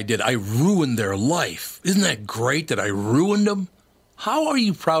 look what I did. I ruined their life. Isn't that great that I ruined them? How are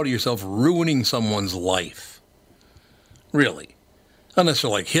you proud of yourself ruining someone's life? Really? Unless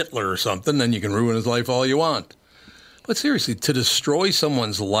you're like Hitler or something, then you can ruin his life all you want. But seriously, to destroy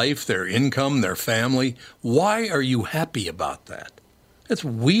someone's life, their income, their family, why are you happy about that? That's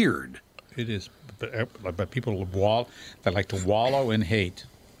weird. It is. But people they like to wallow in hate.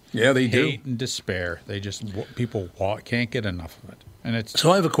 Yeah, they do. Hate and despair. People can't get enough of it. And it's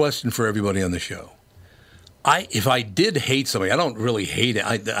so I have a question for everybody on the show. If I did hate somebody, I don't really hate it.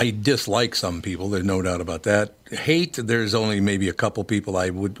 I dislike some people. There's no doubt about that. Hate, there's only maybe a couple people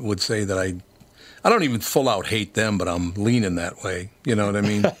I would say that I don't even full out hate them, but I'm leaning that way. You know what I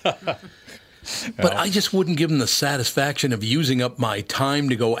mean? But I just wouldn't give them the satisfaction of using up my time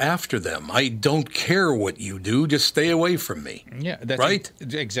to go after them. I don't care what you do. Just stay away from me. Yeah, that's right.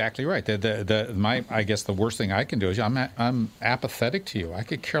 Exactly right. I guess the worst thing I can do is I'm apathetic to you. I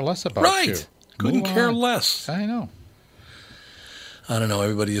could care less about you. Right. Couldn't care less. I know. I don't know.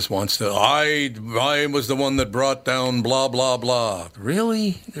 Everybody just wants to. I was the one that brought down blah blah blah.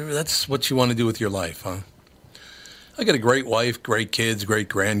 Really? That's what you want to do with your life, huh? I got a great wife, great kids, great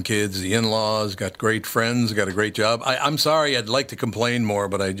grandkids, the in-laws, got great friends, got a great job. I'm sorry, I'd like to complain more,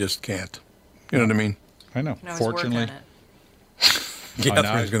 but I just can't. You know what I mean? I know. Fortunately.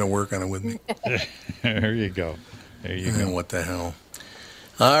 Catherine's going to work on it with me. There you go. There you go. What the hell?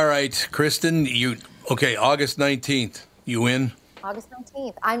 All right, Kristen, August 19th, you in? August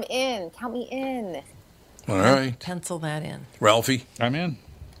 19th, I'm in. Count me in. All right. Pencil that in. Ralphie? I'm in.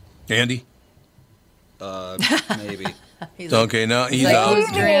 Andy? Maybe. Okay, now he's out.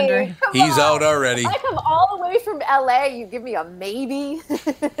 He's out already. I come all the way from LA. You give me a maybe.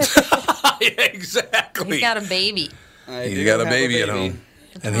 Yeah, exactly. He's got a baby. He's got a baby at home,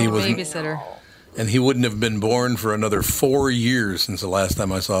 and he was babysitter. And he wouldn't have been born for another 4 years since the last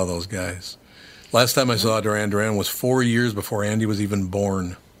time I saw those guys. Last time I saw Duran Duran was 4 years before Andy was even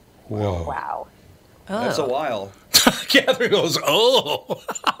born. Whoa! Wow. That's a while. Catherine goes, oh.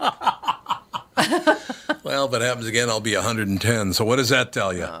 Well, if it happens again, I'll be 110. So what does that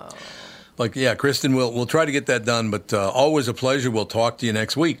tell you? Kristen, we'll try to get that done, but always a pleasure. We'll talk to you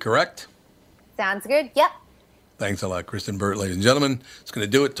next week, correct? Sounds good. Yep. Thanks a lot, Kristen Burt, ladies and gentlemen. It's going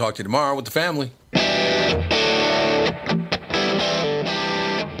to do it. Talk to you tomorrow with the family.